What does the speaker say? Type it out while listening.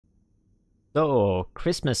So,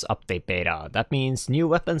 Christmas update beta. That means new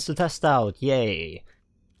weapons to test out. Yay!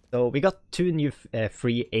 So we got two new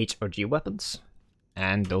free HRG weapons,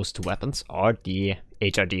 and those two weapons are the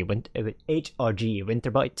HRG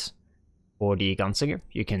Winterbite for the Gunslinger.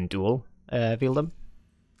 You can dual wield them,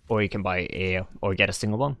 or you can buy or get a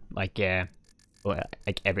single one, like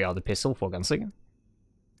every other pistol for Gunslinger.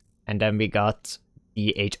 And then we got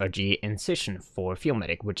the HRG Incision for Field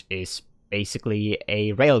Medic, which is basically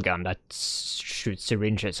a railgun that shoots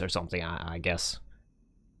syringes or something, I guess.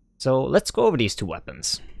 So let's go over these two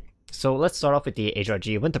weapons. So let's start off with the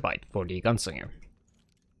HRG Winterbite for the Gunslinger.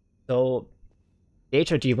 So the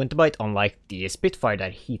HRG Winterbite, unlike the Spitfire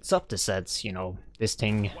that heats up the sets, you know, this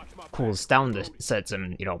thing cools down the sets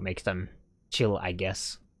and, you know, makes them chill, I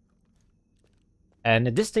guess. And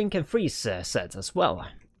this thing can freeze sets as well.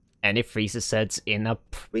 And it freezes sets in a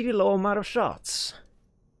pretty low amount of shots.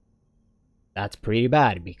 That's pretty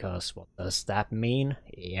bad, because what does that mean?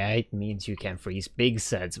 Yeah, it means you can freeze big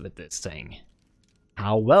sets with this thing.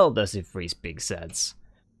 How well does it freeze big sets?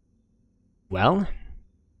 Well...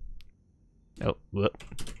 Oh, whoop.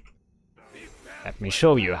 Let me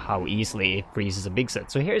show you how easily it freezes a big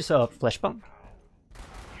set. So here's a flesh bomb.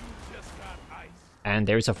 And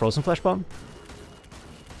there's a frozen flesh bomb.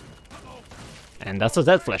 And that's a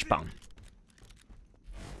dead flesh bomb.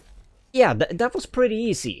 Yeah, that was pretty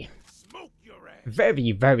easy.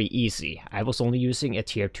 Very, very easy. I was only using a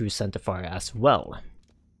tier 2 centerfire as well.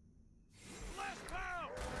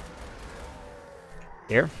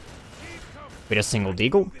 Here. With a single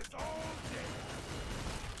deagle.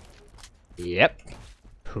 Yep.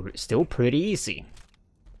 Still pretty easy.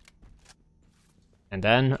 And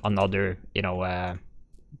then another, you know,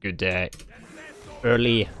 good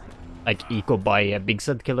early, like, eco by a big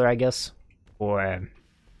set killer, I guess. For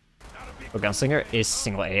Gunslinger is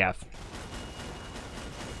single AF.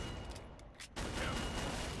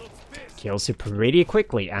 Kills it pretty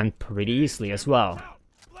quickly and pretty easily as well.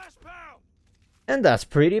 And that's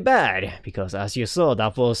pretty bad, because as you saw,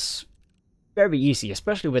 that was very easy,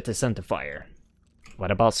 especially with the centerfire.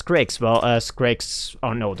 What about Scrakes? Well, Scrakes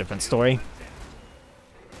are no different story.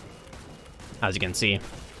 As you can see,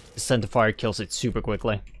 the centerfire kills it super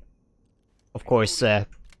quickly. Of course,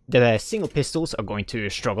 the single pistols are going to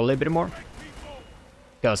struggle a little bit more,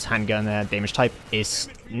 because handgun damage type is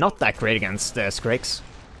not that great against Scrakes.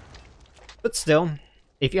 But still,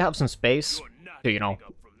 if you have some space to, you know,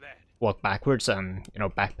 walk backwards and, you know,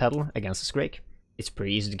 backpedal against the Scrake, it's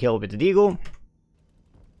pretty easy to kill with the deagle.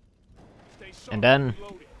 And then,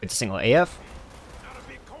 with the single AF,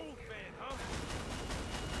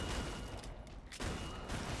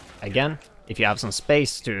 again, if you have some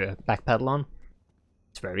space to backpedal on,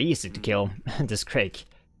 it's very easy to kill this Scrake.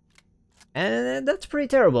 And that's pretty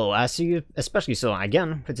terrible, as you especially saw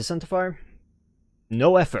again with the centerfire.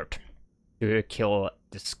 No effort to kill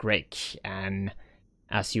the Scrake, and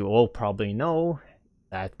as you all probably know,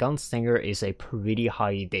 that Gunslinger is a pretty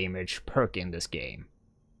high damage perk in this game.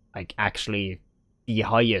 Like, actually the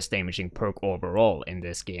highest damaging perk overall in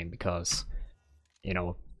this game, because, you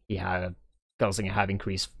know, Gunslinger have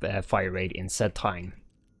increased fire rate in set time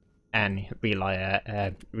and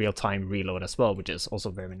real-time reload as well, which is also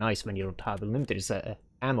very nice when you don't have limited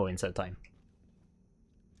ammo in set time.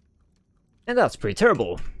 And that's pretty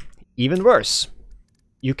terrible. Even worse,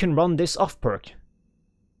 you can run this off perk,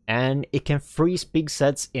 and it can freeze big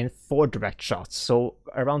sets in 4 direct shots. So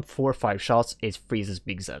around 4 or 5 shots, it freezes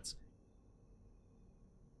big sets.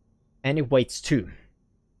 And it weights 2.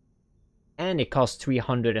 And it costs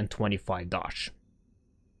 325 dodge.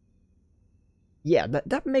 Yeah,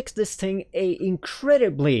 that makes this thing a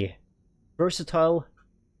incredibly versatile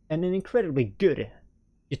and an incredibly good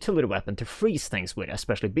utility weapon to freeze things with,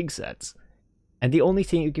 especially big sets. And the only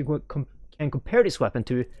thing you can compare this weapon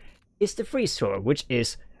to is the freeze thrower, which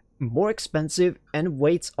is more expensive and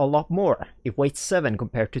weighs a lot more. It weighs 7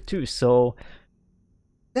 compared to 2, so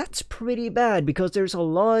that's pretty bad, because there's a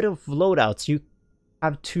lot of loadouts you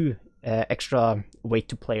have 2 extra weight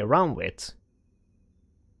to play around with.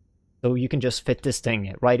 So you can just fit this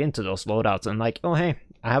thing right into those loadouts and, like, oh hey,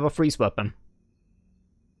 I have a freeze weapon.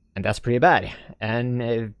 And that's pretty bad.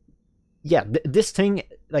 And yeah, this thing,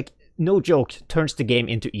 like, no joke, turns the game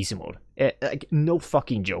into easy mode. Like, no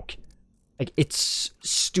fucking joke. Like, it's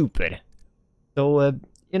stupid. So,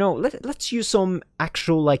 you know, let's use some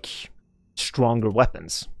actual, like, stronger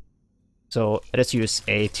weapons. So, let's use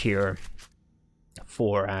a tier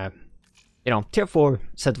 4, you know, tier 4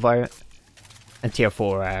 centerfire and tier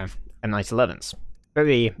 4 M9011s.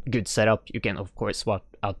 Very good setup. You can, of course,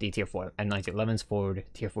 swap out the tier 4 M9011s for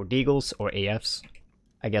tier 4 Deagles or AFs,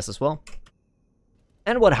 I guess, as well.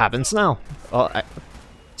 And what happens now?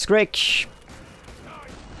 Scrake.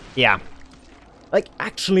 Yeah. Like,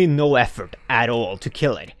 actually no effort at all to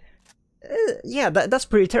kill it. Yeah, that's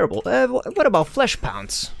pretty terrible. What about Flesh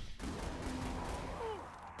Pounds?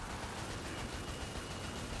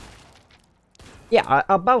 Yeah,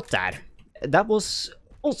 about that. That was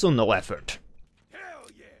also no effort.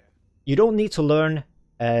 You don't need to learn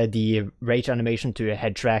the rage animation to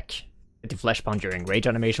head track the Flesh Pound during rage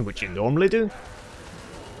animation, which you normally do.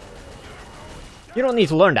 You don't need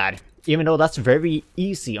to learn that, even though that's very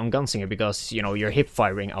easy on Gunslinger because, you know, you're hip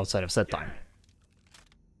firing outside of set time.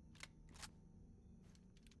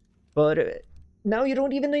 But now you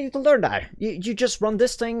don't even need to learn that. You just run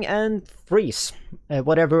this thing and freeze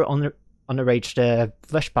whatever on the raged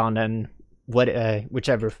Flesh Pound and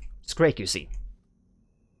whichever Scrake you see.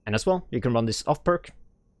 And as well, you can run this off perk.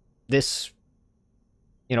 This,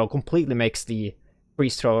 you know, completely makes the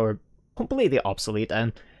freeze thrower completely obsolete,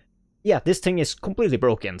 and yeah, this thing is completely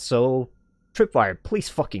broken, so Tripwire, please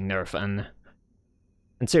fucking nerf, and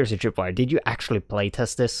seriously, Tripwire, did you actually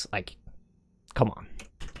playtest this? Like, come on.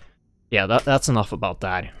 Yeah, that's enough about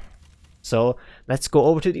that. So, let's go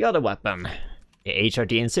over to the other weapon, the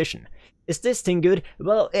HRG Incision. Is this thing good?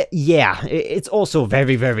 Well, yeah, it's also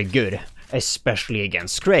very, very good, especially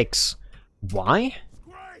against Scrakes. Why?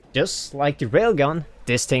 Just like the railgun,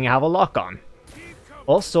 this thing have a lock-on.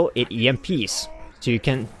 Also, it EMPs, so you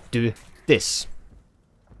can do this.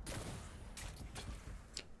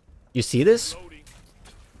 You see this?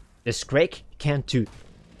 The Scrake can't do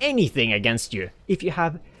anything against you if you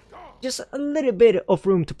have just a little bit of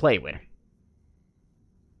room to play with.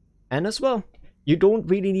 And as well, you don't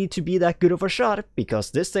really need to be that good of a shot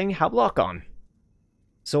because this thing have lock-on.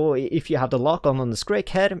 So if you have the lock-on the Scrake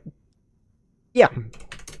head, yeah,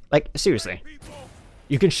 like seriously,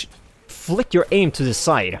 you can flick your aim to the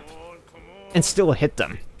side and still hit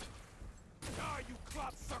them.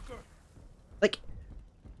 Like,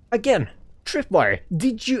 again, Tripwire,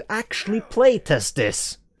 did you actually playtest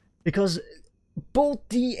this? Because both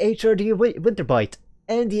the HRG Winterbite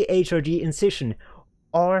and the HRG Incision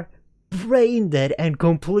are brain dead and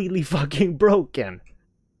completely fucking broken.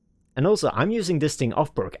 And also, I'm using this thing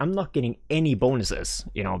off perk. I'm not getting any bonuses,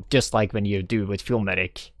 you know, just like when you do with Field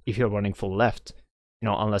Medic if you're running full left, you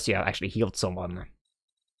know, unless you have actually healed someone,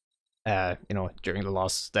 you know, during the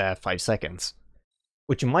last 5 seconds.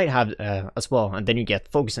 Which you might have as well, and then you get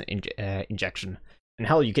focus injection. And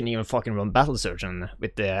hell, you can even fucking run Battle Surgeon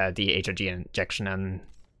with the HRG injection, and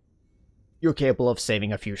you're capable of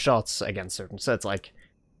saving a few shots against certain sets. Like,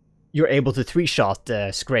 you're able to 3-shot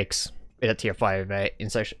Scrakes with a tier 5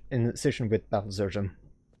 incision with Battle Surgeon.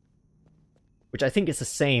 Which I think is the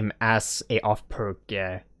same as a off-perk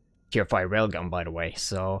tier 5 railgun, by the way.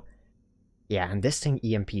 So, yeah, and this thing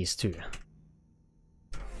EMPs too.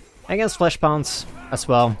 Against Flesh Pounds as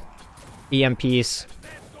well, EMPs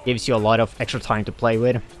gives you a lot of extra time to play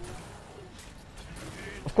with.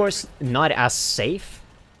 Of course, not as safe,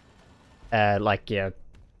 not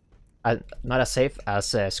as safe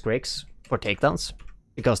as Scrakes for takedowns,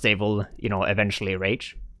 because they will, you know, eventually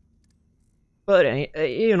rage. But,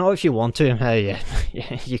 you know, if you want to,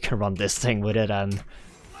 yeah, you can run this thing with it, and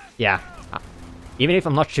yeah, even if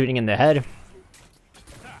I'm not shooting in the head,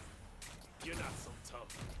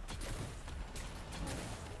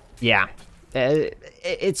 yeah,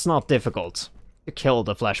 it's not difficult to kill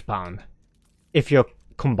the Flesh Pound if you're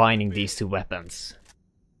combining these two weapons.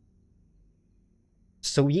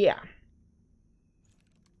 So yeah.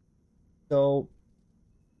 So,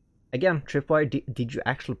 again, Tripwire, did you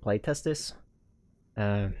actually playtest this?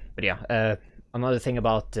 But yeah, another thing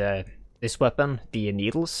about this weapon, the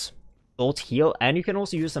needles, both heal, and you can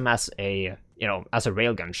also use them as a, you know, as a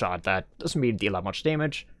railgun shot that doesn't really deal that much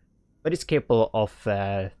damage, but it's capable of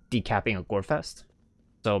decapping a gore fest.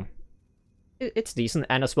 So it's decent,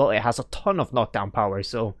 and as well it has a ton of knockdown power,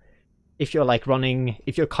 so if you're like running,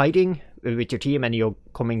 if you're kiting with your team and you're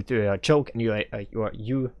coming to a choke and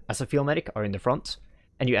you as a field medic are in the front,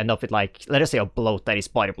 and you end up with, like, let us say a bloat that is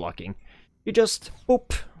body blocking, you just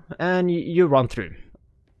boop and you run through.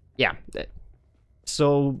 Yeah,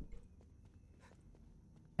 so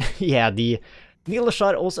yeah, the needle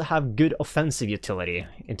shot also have good offensive utility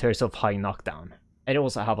in terms of high knockdown, and it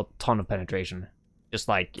also have a ton of penetration, just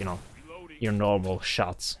like, you know, your normal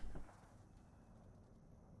shots.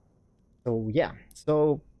 So yeah,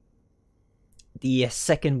 so the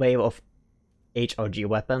second wave of HRG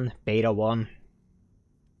weapon, Beta 1,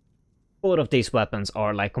 both of these weapons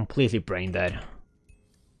are like completely brain dead.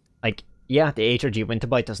 Like, yeah, the HRG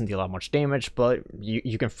Winterbite doesn't deal that much damage, but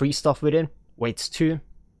you can free stuff with it, weights 2,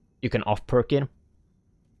 you can off perk it.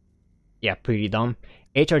 yeah, pretty dumb.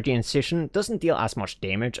 HRG Incision doesn't deal as much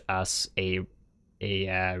damage as a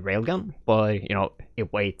railgun, but you know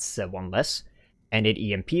it weighs one less, and it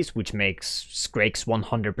EMPs, which makes Scrakes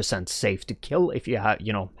 100% safe to kill if you have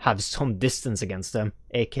have some distance against them,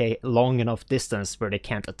 aka long enough distance where they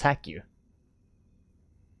can't attack you.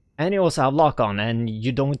 And you also have lock-on, and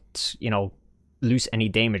you don't lose any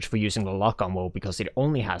damage for using the lock-on mode because it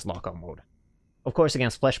only has lock-on mode. Of course,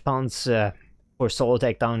 against flesh pounds for solo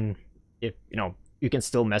takedown, if you can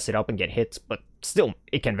still mess it up and get hit, but still,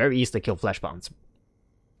 it can very easily kill flesh pounds.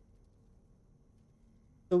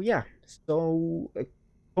 So yeah,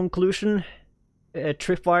 conclusion,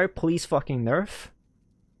 Tripwire, please fucking nerf.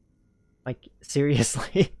 Like,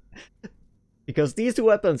 seriously. Because these two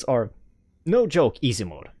weapons are, no joke, easy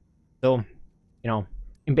mode. So,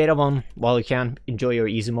 in beta 1, while you can, enjoy your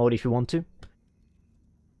easy mode if you want to.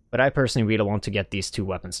 But I personally really want to get these two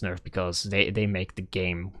weapons nerfed because they make the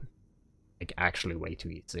game like actually way too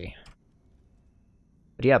easy.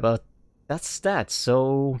 But yeah, but that's that.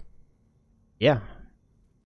 So yeah,